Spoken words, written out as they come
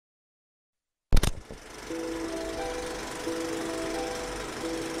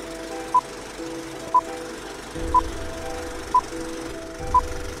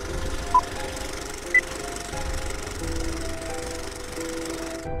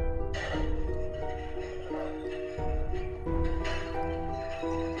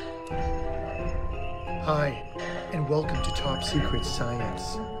Hi, and welcome to Top Secret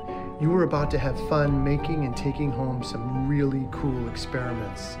Science. You are about to have fun making and taking home some really cool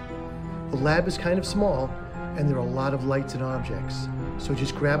experiments. The lab is kind of small, and there are a lot of lights and objects, so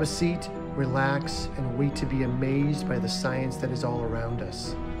just grab a seat, relax, and wait to be amazed by the science that is all around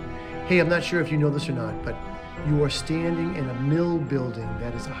us. Hey, I'm not sure if you know this or not, but you are standing in a mill building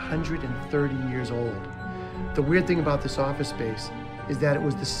that is 130 years old. The weird thing about this office space is that it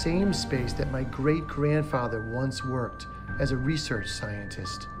was the same space that my great-grandfather once worked as a research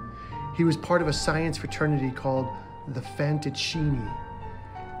scientist. He was part of a science fraternity called the Fantoccini.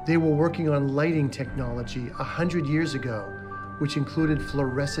 They were working on lighting technology 100 years ago, which included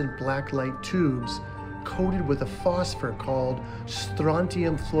fluorescent black light tubes coated with a phosphor called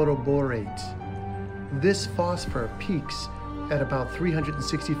strontium fluoroborate. This phosphor peaks at about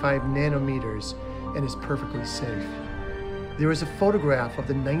 365 nanometers and is perfectly safe. There is a photograph of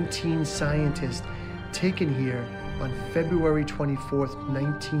the 19 scientists taken here on February 24th,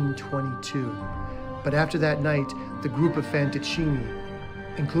 1922. But after that night, the group of Fantoccini,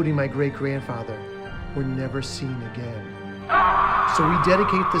 including my great-grandfather, were never seen again. So we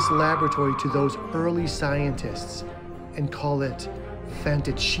dedicate this laboratory to those early scientists and call it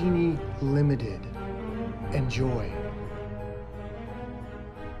Fantoccini Limited. Enjoy.